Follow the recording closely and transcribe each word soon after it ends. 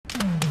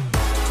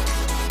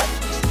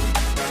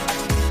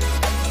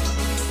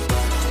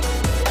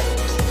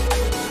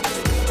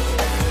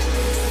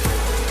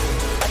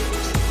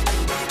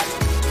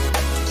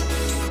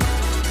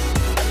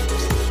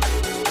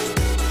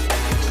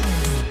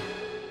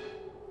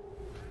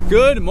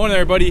Good morning,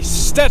 everybody.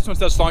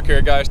 Stats Long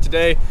here, guys.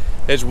 Today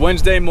is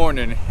Wednesday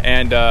morning,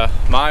 and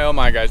my oh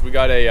my, guys, we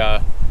got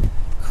a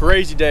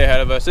crazy day ahead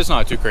of us. It's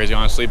not too crazy,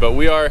 honestly, but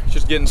we are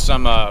just getting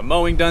some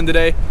mowing done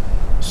today.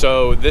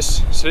 So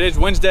today's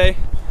Wednesday.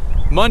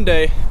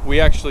 Monday, we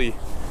actually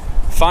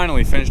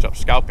finally finished up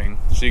scalping.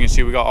 So you can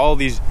see we got all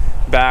these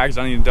bags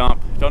I need to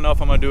dump. Don't know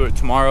if I'm gonna do it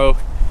tomorrow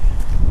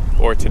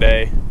or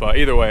today, but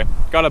either way,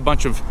 got a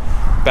bunch of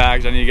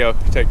bags I need to go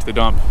take to the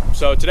dump.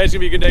 So today's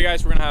gonna be a good day,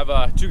 guys. We're gonna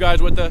have 2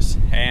 guys with us,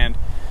 and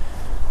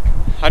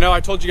I know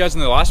I told you guys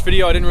in the last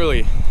video I didn't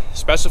really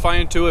specify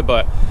into it,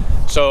 but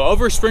so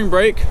over spring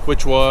break,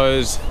 which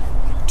was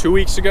 2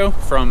 weeks ago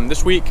from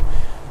this week,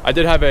 I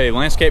did have a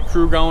landscape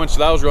crew going, so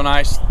that was real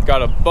nice.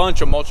 Got a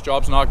bunch of mulch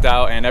jobs knocked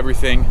out and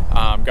everything.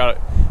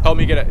 Helped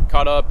me get it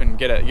caught up and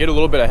get a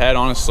little bit ahead,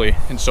 honestly.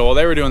 And so while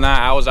they were doing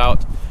that, I was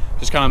out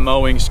just kind of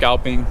mowing,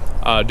 scalping,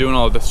 doing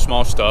all of the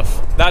small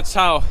stuff. That's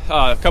how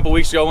a couple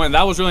weeks ago went.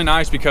 That was really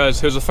nice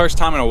because it was the first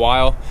time in a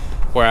while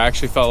where I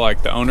actually felt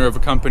like the owner of a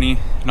company,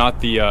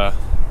 not the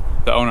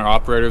owner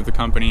operator of the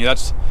company.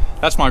 That's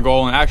my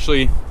goal. And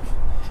actually,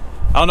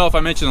 I don't know if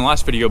I mentioned in the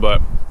last video,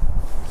 but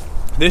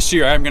this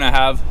year I'm gonna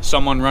have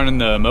someone running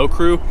the mow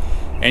crew,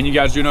 and you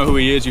guys do know who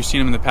he is. You've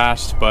seen him in the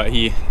past, but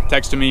he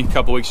texted me a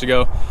couple weeks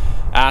ago,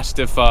 asked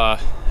if I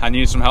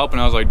needed some help, and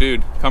I was like,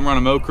 dude, come run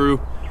a mow crew.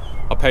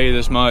 I'll pay you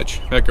this much,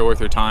 make it worth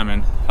your time.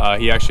 And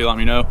he actually let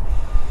me know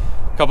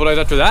a couple days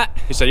after that.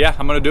 He said, yeah,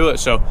 I'm gonna do it.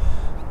 So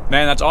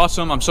man, that's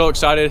awesome. I'm so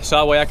excited. So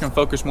that way I can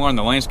focus more on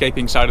the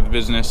landscaping side of the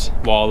business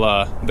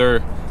while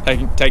they're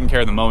taking care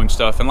of the mowing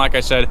stuff. And like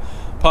I said,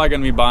 probably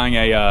gonna be buying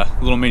a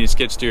little mini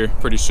skid steer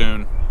pretty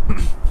soon.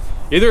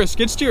 Either a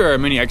skid steer or a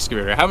mini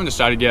excavator. I haven't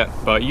decided yet,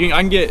 but I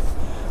can get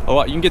a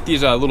lot. You can get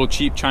these little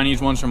cheap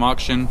Chinese ones from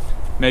auction,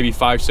 maybe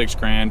 5-6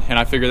 grand, and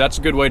I figure that's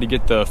a good way to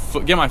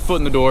get my foot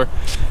in the door.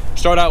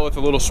 Start out with a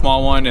little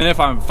small one, and if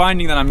I'm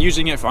finding that I'm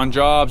using it on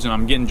jobs and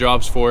I'm getting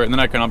jobs for it, and then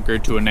I can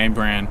upgrade to a name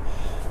brand,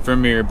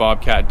 Vermeer,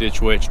 Bobcat,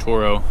 Ditch Witch,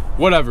 Toro,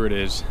 whatever it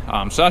is.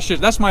 So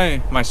that's my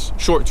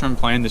short-term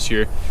plan this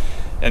year.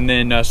 And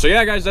then so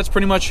yeah, guys, that's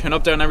pretty much an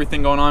update on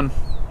everything going on.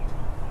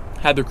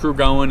 Had the crew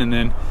going, and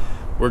then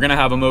we're gonna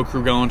have a mow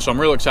crew going, so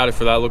I'm real excited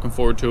for that. Looking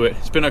forward to it.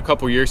 It's been a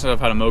couple years since I've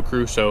had a mow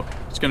crew, so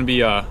it's gonna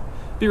be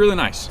really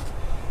nice.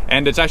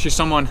 And it's actually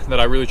someone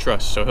that I really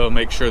trust, so he'll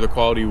make sure the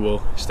quality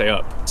will stay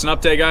up. It's an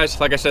update, guys.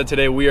 Like I said,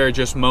 today we are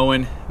just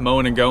mowing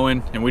and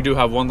going, and we do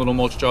have one little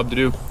mulch job to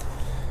do. You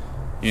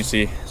can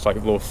see it's like a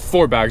little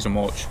 4 bags of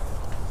mulch,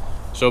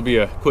 so it'll be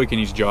a quick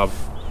and easy job.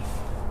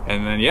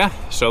 And then yeah,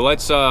 so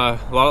let's a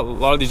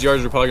lot of these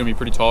yards are probably gonna be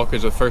pretty tall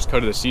because of the first cut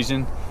of the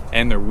season,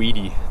 and they're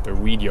weedy. They're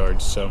weed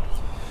yards, so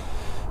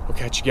we'll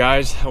catch you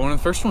guys at one of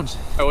the first ones.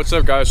 All right, what's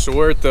up, guys? So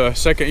we're at the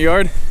second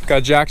yard.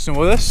 Got Jackson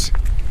with us.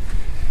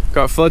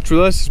 Got Fletch with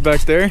us, he's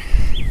back there.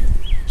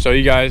 So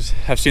you guys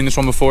have seen this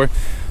one before.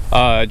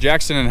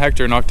 Jackson and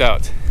Hector knocked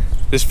out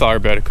this flower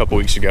bed a couple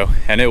weeks ago,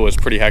 and it was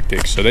pretty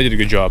hectic, so they did a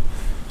good job.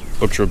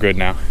 Looks real good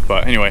now.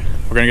 But anyway,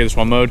 we're gonna get this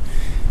one mowed.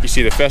 You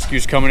see the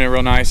fescues coming in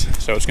real nice,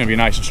 so it's gonna be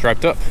nice and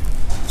striped up.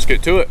 Let's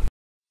get to it.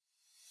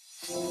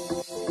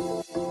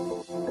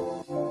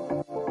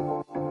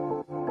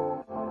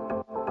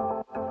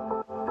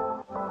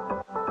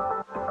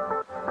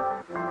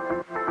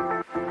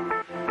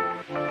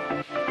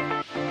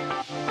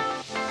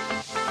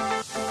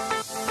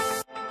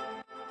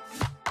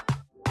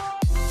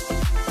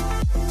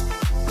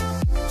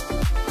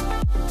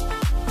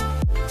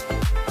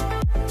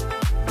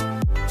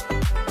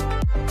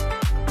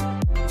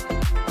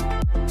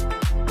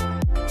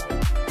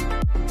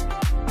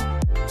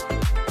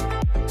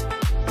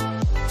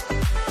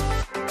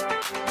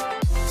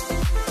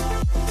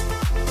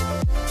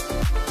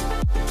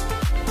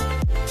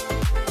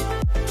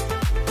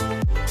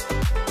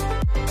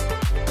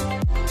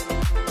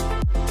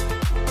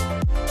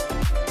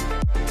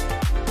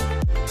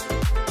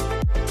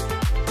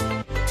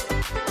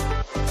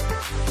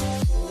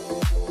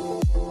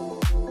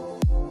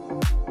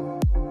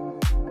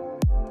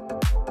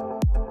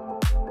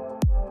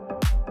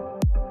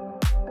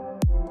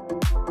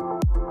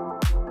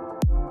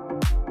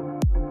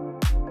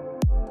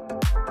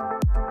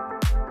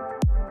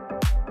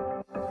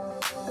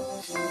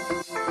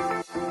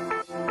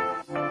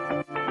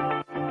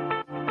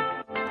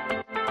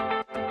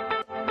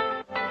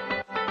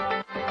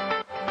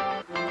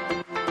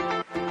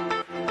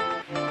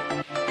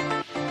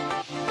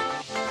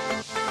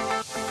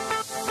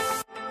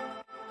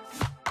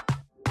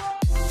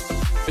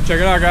 Check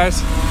it out,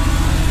 guys.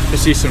 You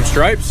see some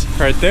stripes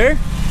right there,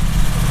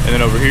 and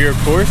then over here, of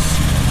course.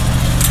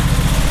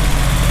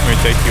 Let me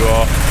take you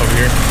all over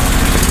here.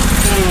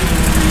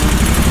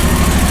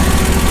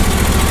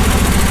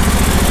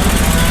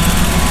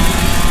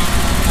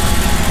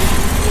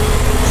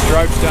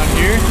 Stripes down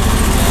here.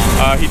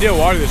 He did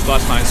water this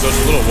last night, so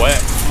it's a little wet.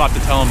 I'm about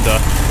to tell him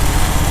to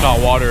not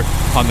water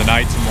on the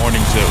nights and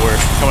mornings that we're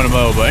coming to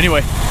mow. But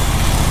anyway,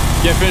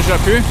 get finished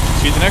up here.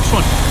 See you at the next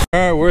one. All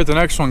right, we're at the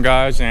next one,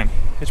 guys, and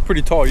it's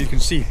pretty tall. You can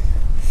see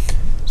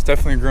it's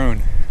definitely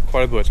grown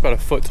quite a bit. It's about a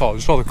foot tall,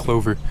 just all the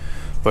clover,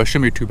 but it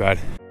shouldn't be too bad.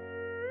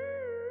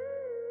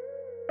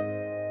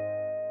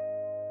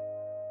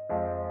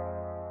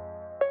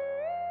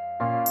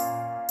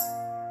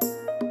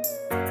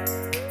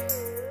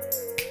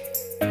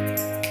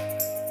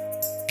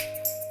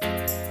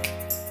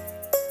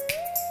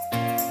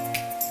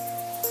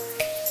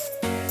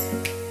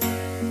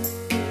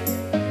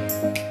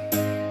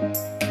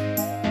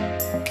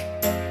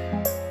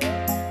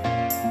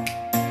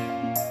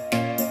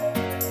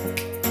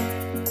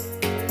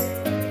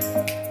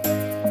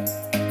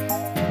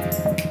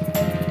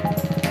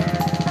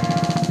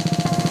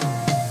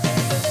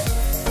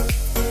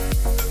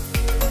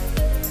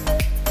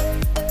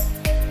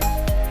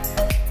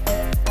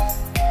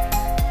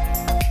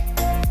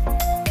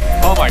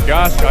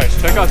 grass,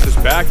 guys. Check out this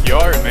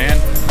backyard, man.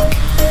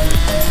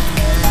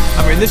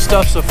 I mean, this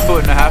stuff's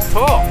 1.5 feet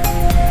tall.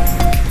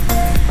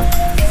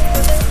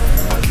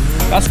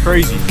 That's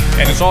crazy.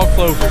 And it's all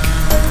clover.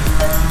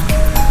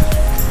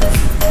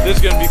 This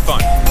is gonna be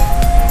fun.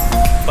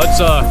 Let's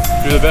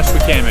do the best we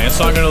can, man. It's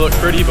not gonna look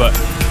pretty, but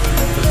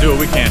let's do what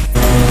we can.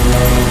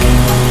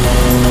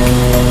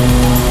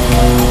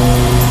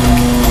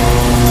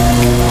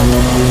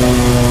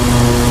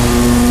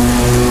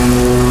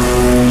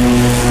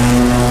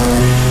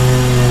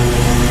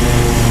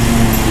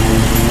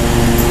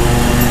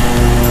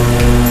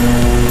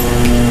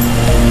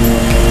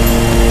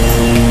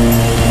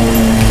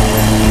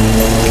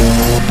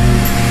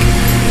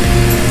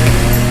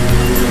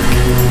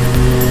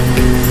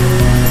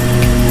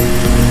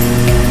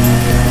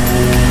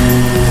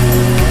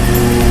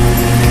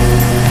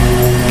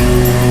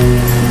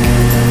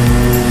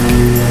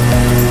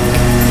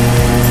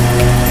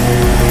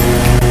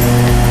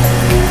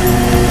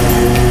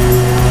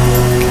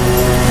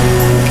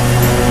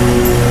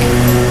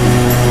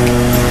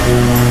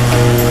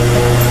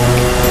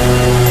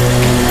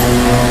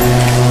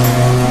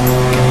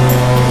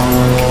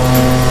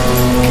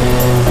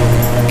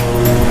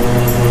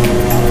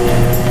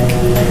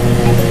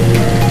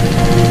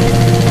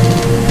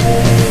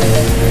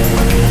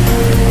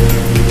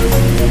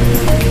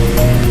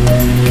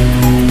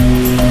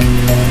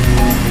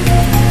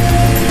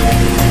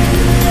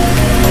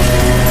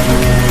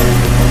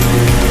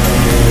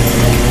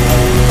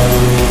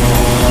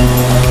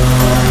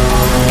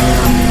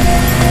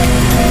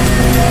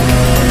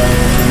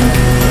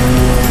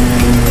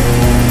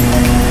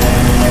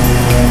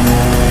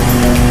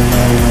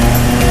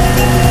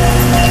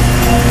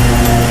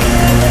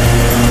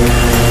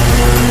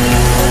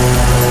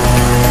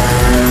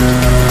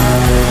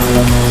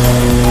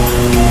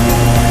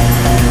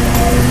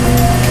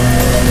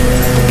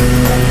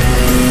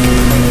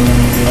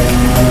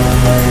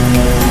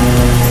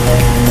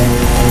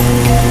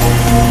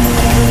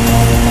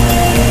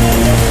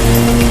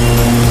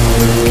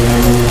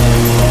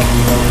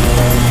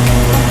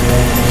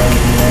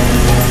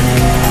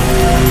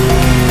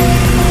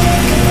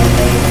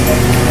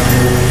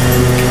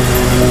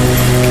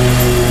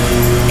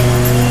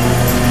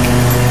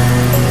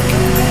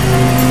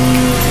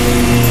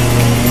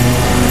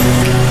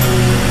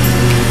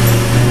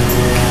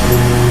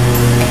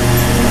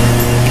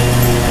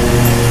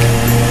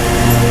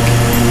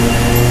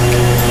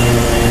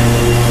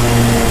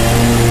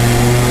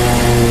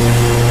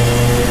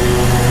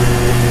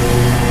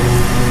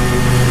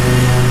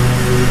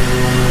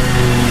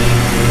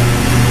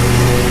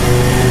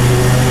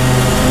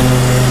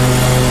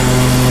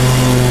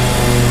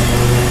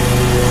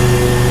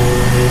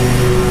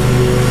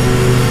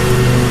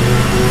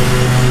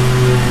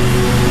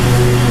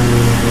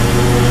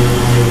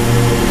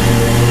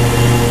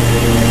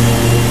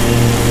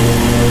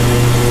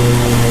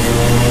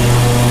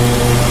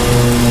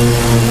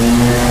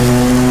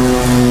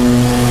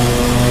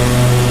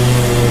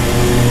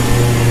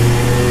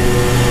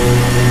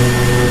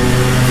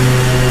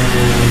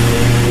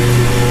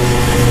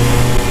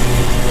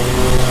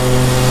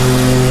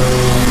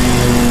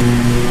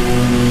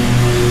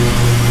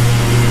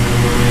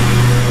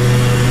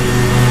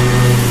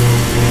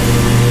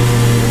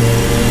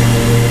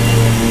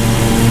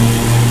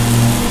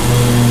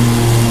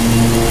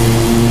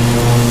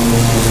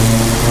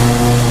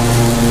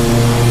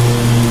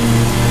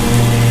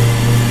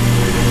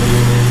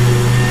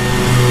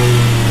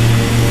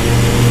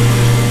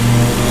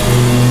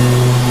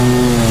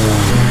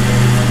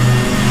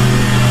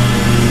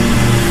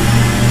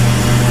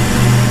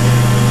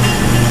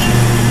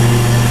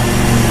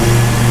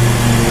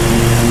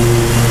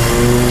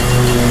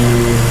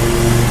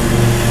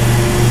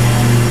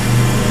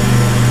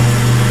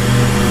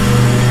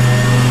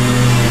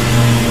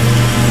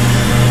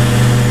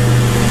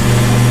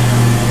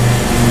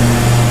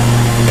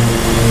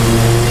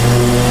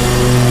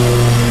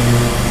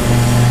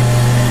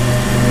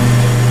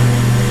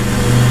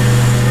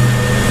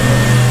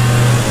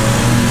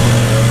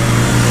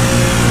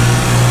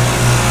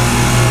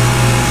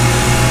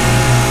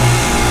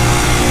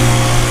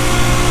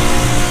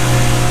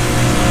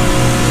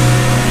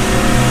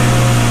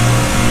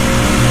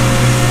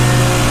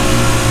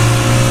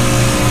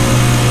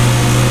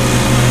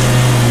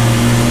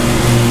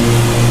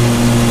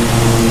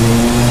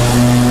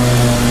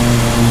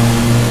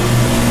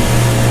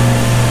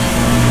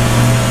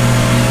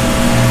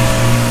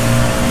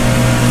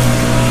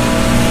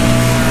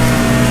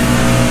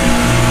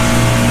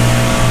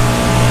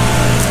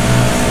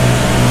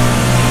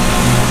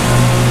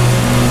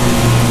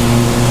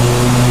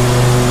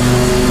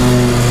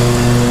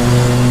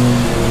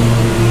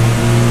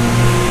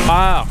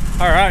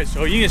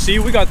 So you can see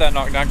we got that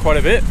knocked down quite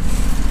a bit.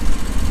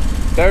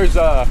 There's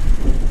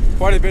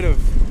quite a bit of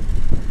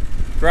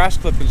grass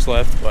clippings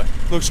left, but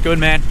looks good,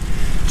 man.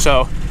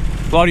 So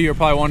a lot of you are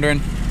probably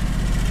wondering,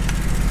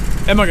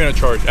 am I gonna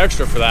charge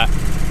extra for that?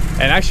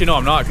 And actually no,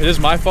 I'm not, because this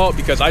is my fault,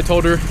 because I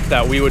told her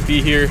that we would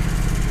be here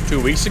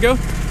 2 weeks ago.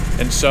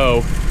 And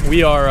so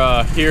we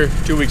are here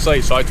 2 weeks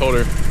late, so I told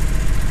her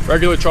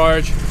regular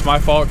charge. It's my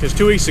fault, because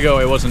 2 weeks ago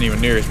it wasn't even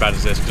near as bad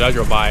as this, because I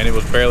drove by and it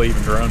was barely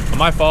even grown. But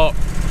my fault.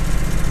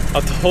 I'll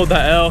have to hold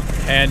that L,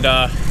 and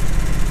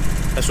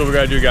that's what we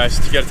gotta do,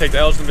 guys. You gotta take the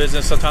L's in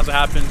business. Sometimes it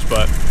happens,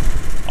 but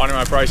honor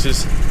my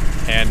prices.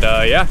 And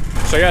yeah,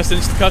 so yeah,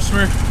 since the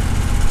customer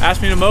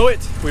asked me to mow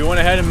it, we went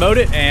ahead and mowed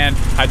it, and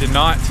I did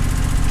not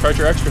charge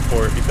her extra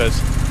for it, because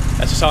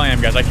that's just how I am,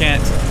 guys. I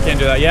can't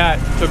do that.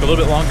 Yeah, it took a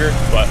little bit longer,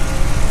 but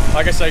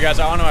like I said, guys,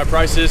 I honor my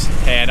prices,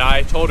 and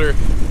I told her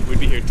we'd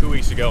be here 2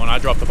 weeks ago, and I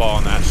dropped the ball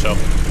on that. So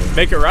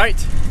make it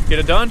right, get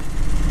it done,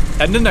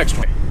 head to the next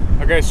one.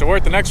 Okay, so we're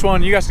at the next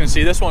one. You guys can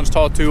see this one's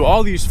tall too.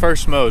 All these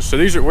first mows, so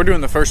we're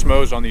doing the first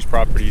mows on these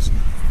properties,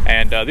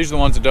 and these are the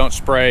ones that don't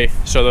spray.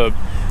 So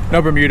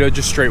no Bermuda,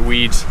 just straight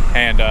weeds,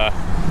 and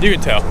you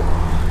can tell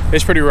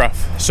it's pretty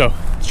rough. So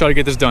let's try to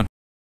get this done.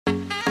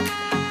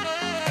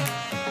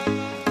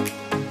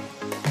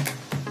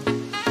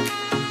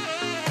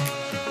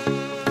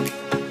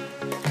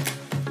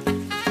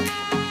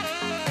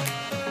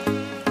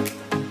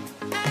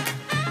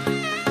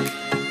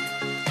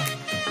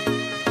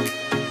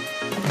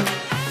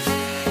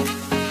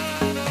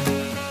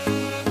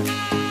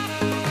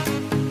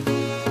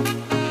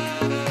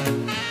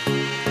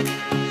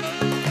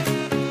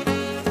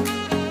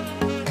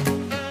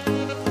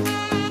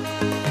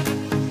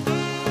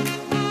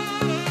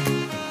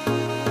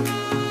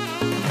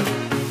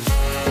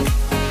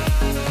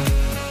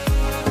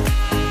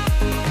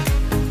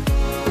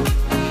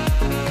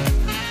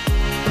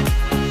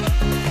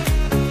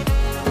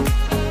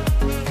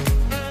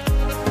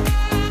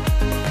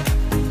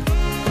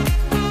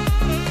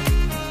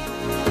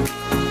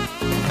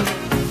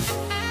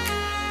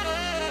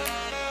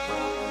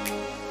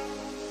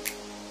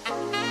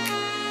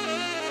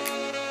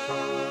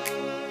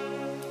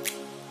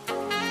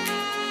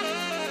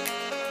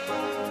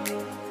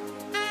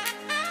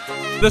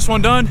 This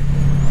one done.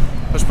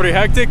 It was pretty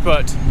hectic,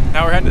 but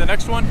now we're heading to the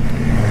next one,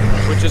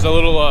 which is a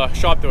little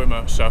shop that we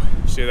mow. So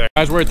see you there.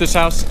 Guys, we're at this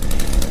house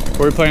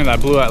where we planted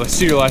that blue Atlas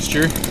cedar last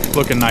year,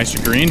 looking nice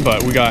and green,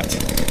 but we got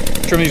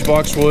trim these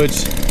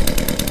boxwoods,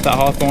 that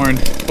hawthorn,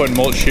 putting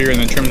mulch here, and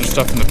then trim some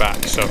stuff in the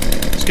back. So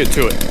let's get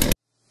to it.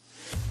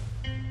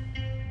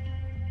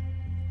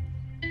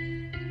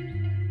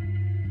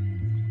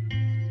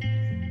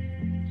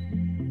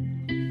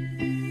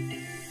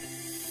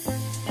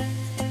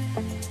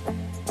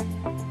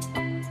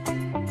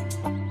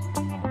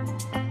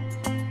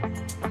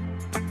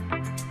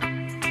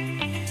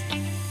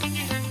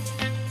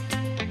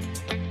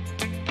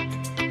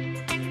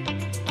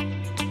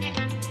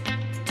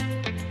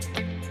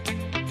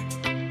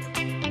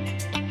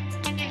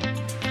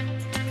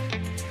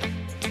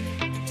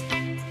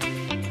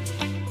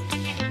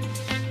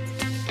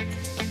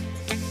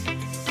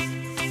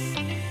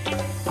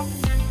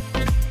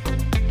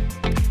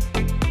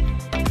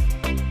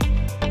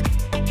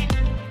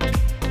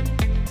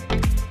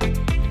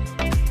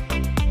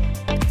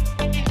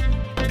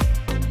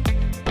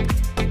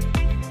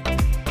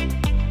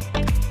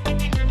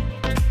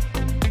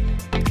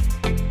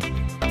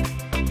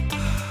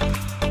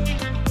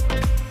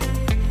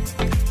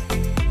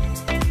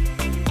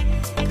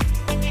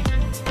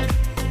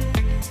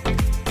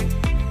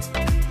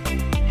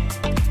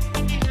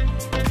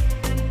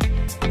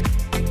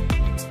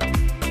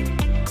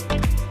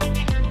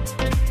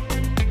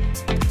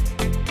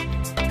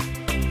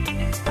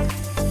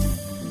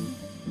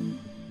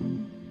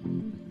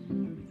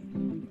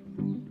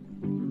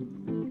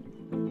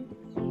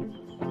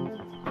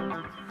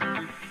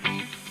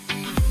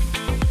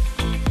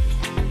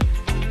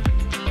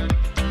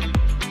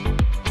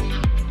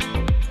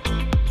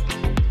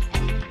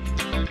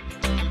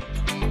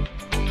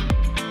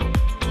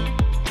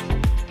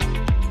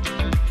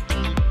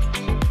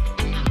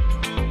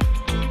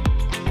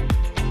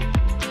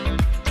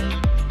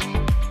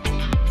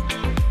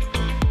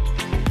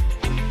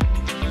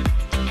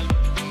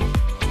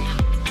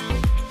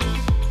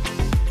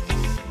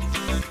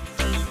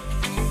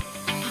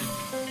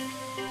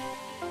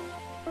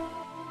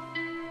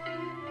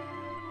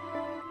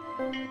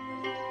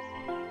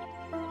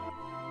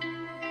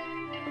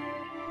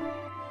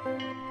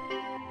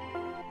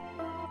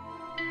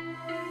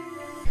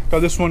 Got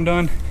this one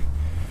done,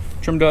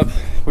 trimmed up.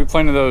 We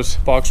planted those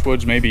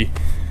boxwoods maybe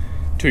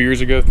 2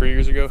 years ago, 3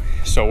 years ago.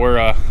 So we're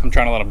I'm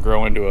trying to let them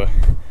grow into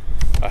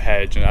a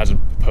hedge, and as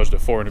opposed to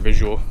 4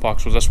 individual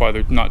boxwoods. That's why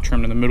they're not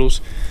trimmed in the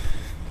middles.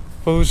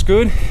 But it was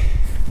good.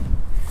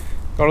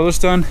 Got all this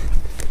done,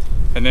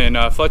 and then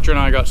Fletcher and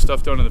I got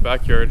stuff done in the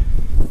backyard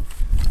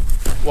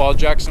while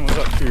Jackson was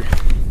up here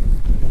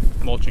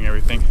mulching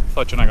everything.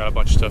 Fletcher and I got a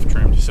bunch of stuff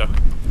trimmed. So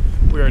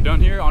we are done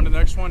here. On to the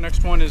next one.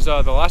 Next one is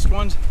the last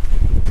ones,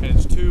 and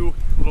it's 2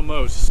 little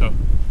mows. So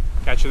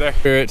catch you there.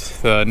 Here at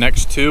the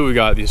next 2, we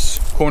got this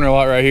corner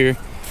lot right here,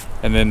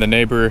 and then the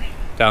neighbor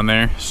down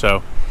there.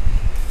 So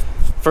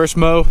first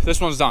mow, this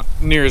one's not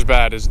near as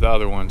bad as the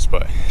other ones,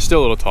 but still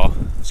a little tall.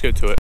 Let's get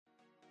to it.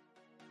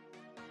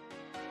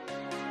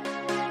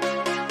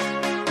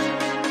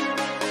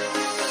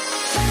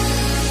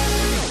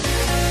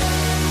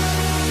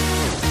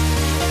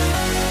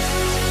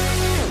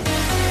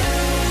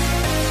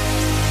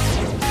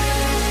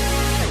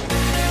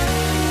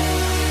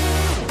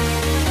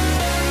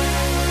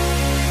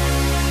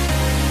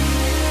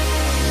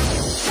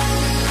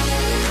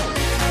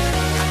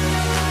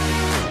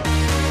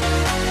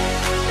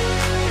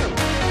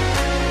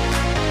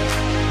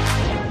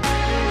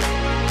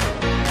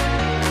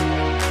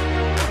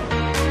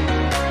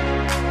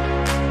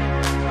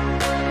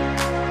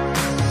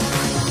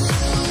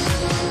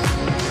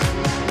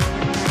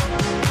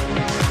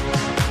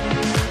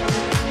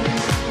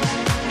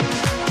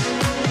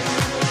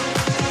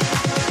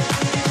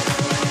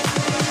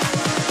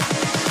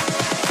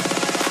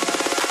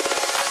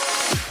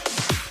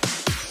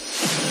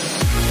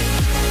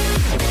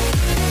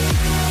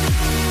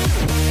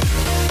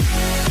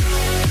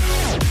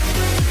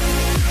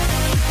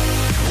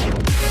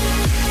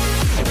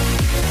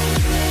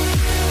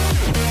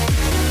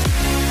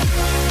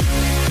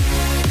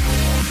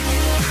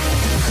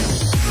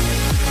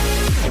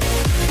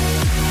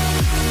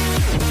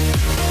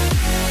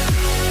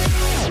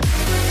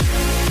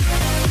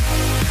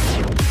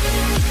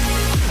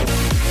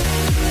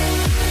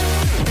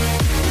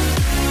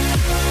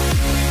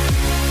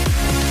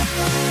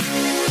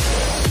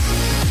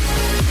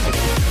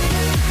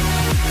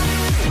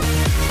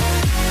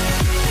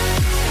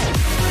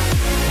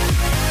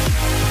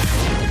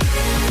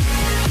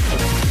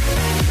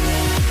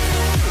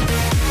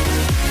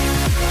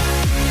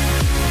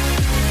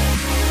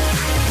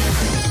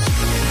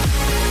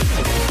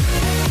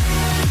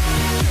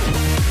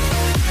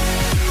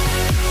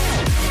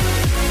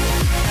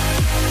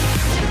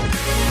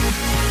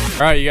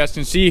 right, you guys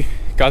can see,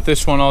 got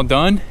this one all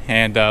done,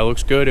 and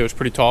looks good. It was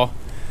pretty tall,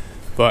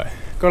 but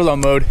got it all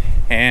mowed,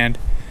 and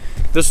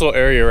this little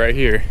area right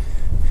here,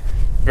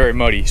 very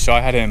muddy, so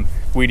I had him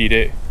weed-eat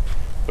it,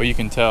 but you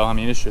can tell, I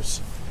mean, it's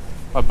just,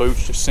 my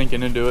boots just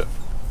sinking into it.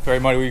 Very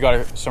muddy. We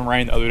got some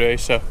rain the other day,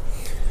 so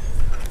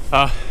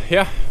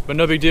yeah, but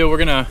no big deal. We're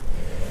gonna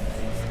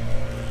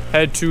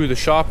head to the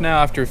shop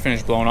now after we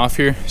finish blowing off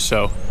here,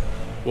 so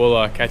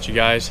we'll catch you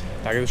guys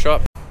back at the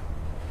shop.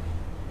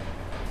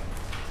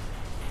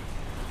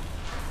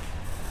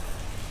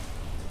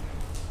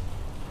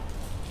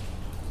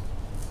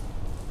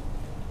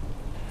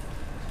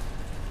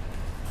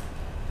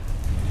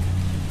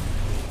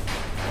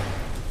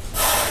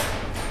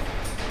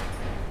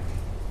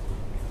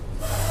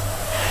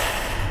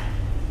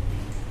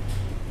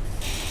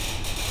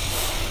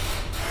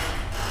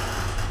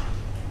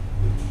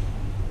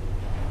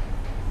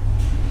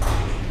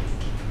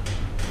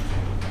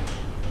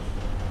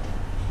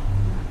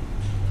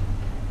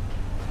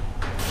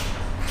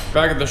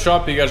 Back at the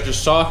shop that you guys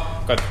just saw,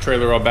 got the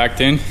trailer all backed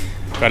in,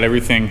 got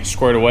everything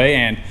squared away,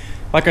 and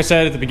like I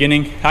said at the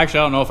beginning, actually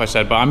I don't know if I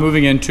said, but I'm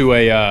moving into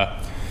a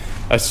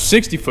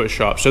 60-foot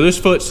shop. So this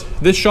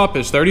shop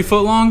is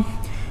 30-foot long.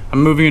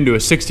 I'm moving into a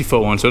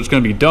 60-foot one, so it's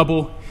gonna be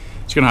double.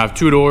 It's gonna have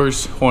 2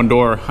 doors, 1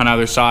 door on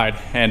either side,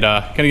 and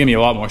gonna give me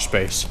a lot more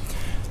space.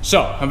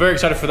 So I'm very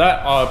excited for that.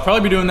 I'll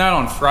probably be doing that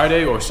on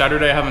Friday or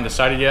Saturday. I haven't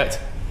decided yet,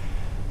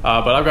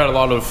 but I've got a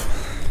lot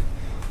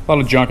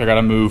of junk I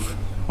gotta move.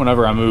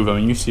 Whenever I move, I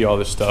mean, you see all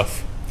this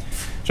stuff,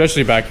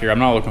 especially back here. I'm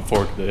not looking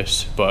forward to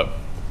this, but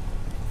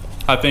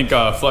I think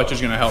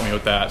Fletcher's gonna help me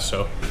with that.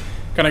 So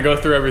kind of go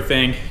through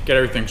everything, get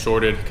everything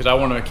sorted, because I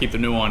want to keep the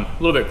new one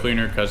a little bit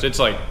cleaner, because it's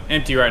like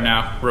empty right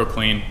now, real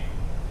clean.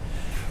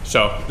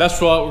 So that's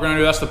what we're gonna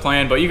do, that's the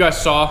plan. But you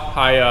guys saw,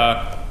 I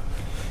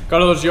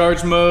got all those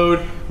yards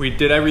mowed. We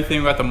did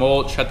everything, we got the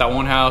mulch at that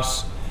one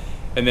house.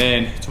 And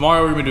then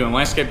tomorrow we're gonna be doing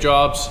landscape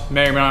jobs.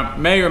 May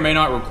or may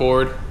not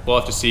record, we'll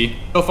have to see.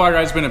 So far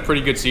guys, it's been a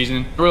pretty good season.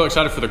 I'm really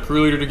excited for the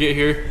crew leader to get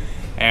here,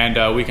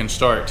 and we can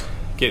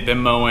get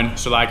them mowing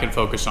so that I can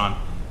focus on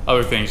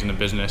other things in the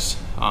business.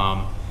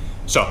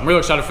 So I'm really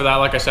excited for that.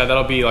 Like I said,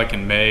 that'll be like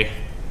in May.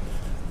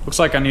 Looks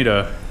like I need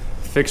to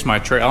fix my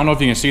tray. I don't know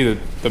if you can see that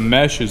the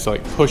mesh is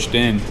like pushed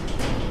in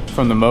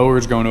from the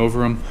mowers going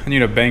over them. I need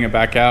to bang it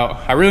back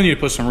out. I really need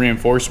to put some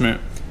reinforcement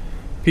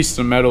pieces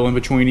of metal in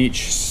between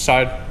each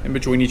side, in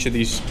between each of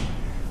these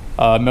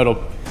metal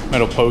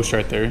posts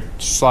right there.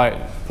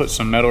 Put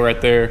some metal right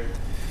there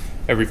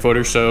every foot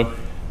or so,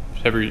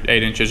 every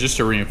 8 inches, just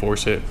to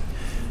reinforce it.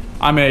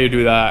 I may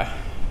do that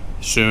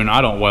soon.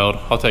 I don't weld.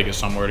 I'll take it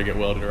somewhere to get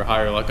welded or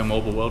hire like a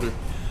mobile welder.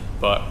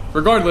 But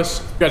regardless,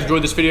 if you guys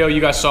enjoyed this video,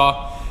 you guys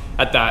saw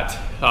at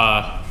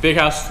that big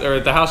house, or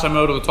at the house I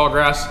mowed with the tall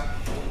grass,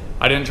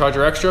 I didn't charge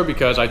her extra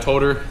because I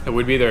told her that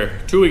we'd be there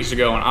 2 weeks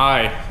ago, and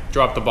I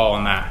dropped the ball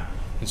on that.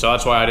 And so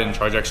that's why I didn't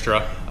charge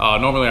extra.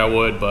 Normally I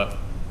would, but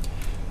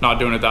not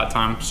doing it that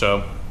time.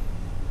 So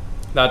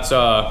that's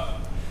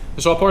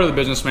all part of the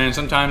business, man.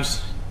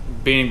 Sometimes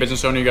being a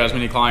business owner, you guys,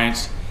 many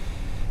clients,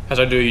 as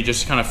I do, you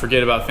just kind of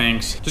forget about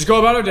things. Just go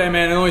about our day,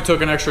 man. It only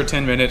took an extra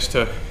 10 minutes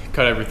to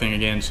cut everything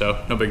again,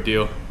 so no big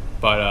deal.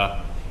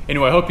 But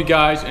anyway, I hope you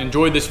guys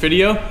enjoyed this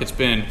video. It's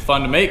been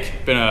fun to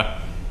make. Been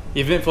a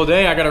eventful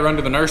day. I gotta run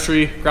to the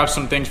nursery, grab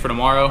some things for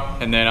tomorrow,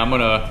 and then I'm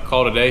gonna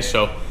call it a day.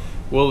 So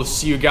we'll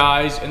see you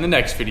guys in the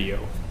next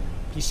video.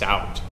 Peace out.